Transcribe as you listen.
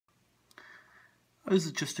This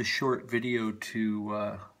is just a short video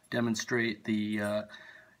to demonstrate the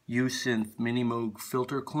Yusynth Minimoog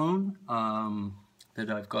filter clone that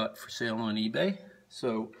I've got for sale on eBay.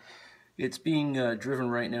 So it's being driven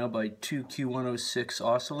right now by two Q106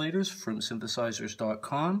 oscillators from synthesizers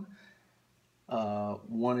Dotcom.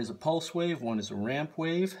 One is a pulse wave, one is a ramp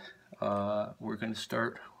wave. We're going to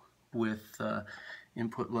start with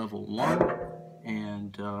input level 1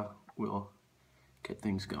 and we'll get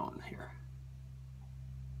things going here.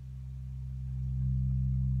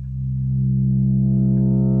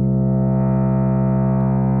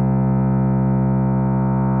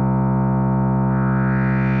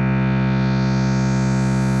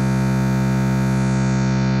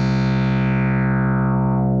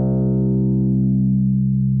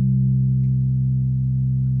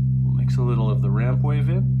 We'll mix a little of the ramp wave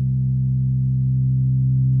in.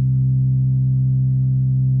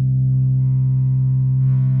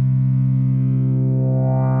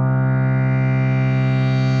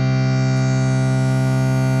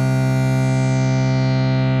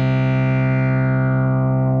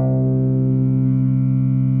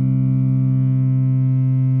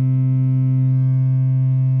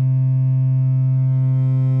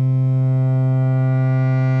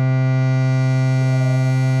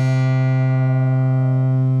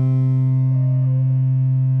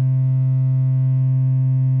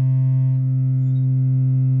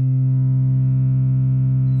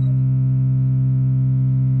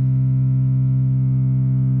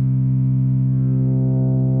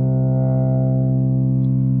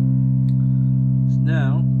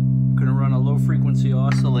 Now, I'm going to run a low frequency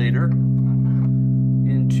oscillator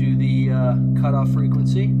into the cutoff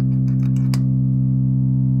frequency.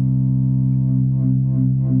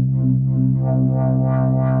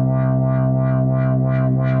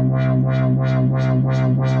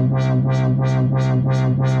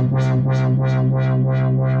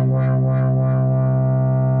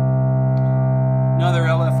 Another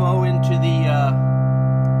LFO into the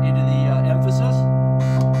emphasis.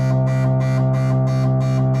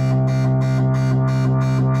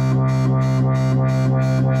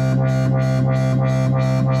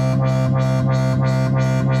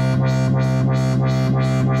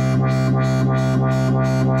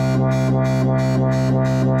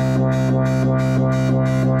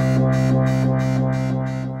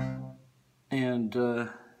 And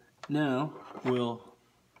now we'll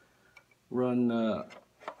run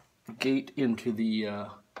gate into the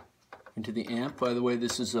amp. By the way,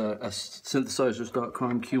 this is a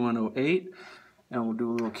synthesizers.com Q108, and we'll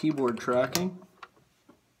do a little keyboard tracking.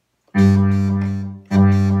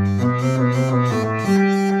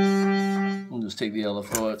 We'll just take the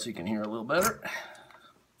LFO out so you can hear a little better.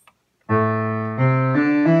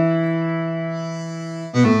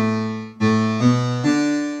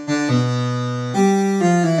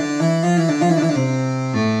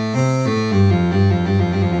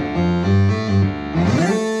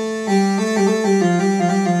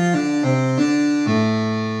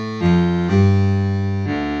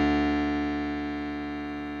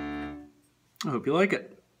 I hope you like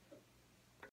it.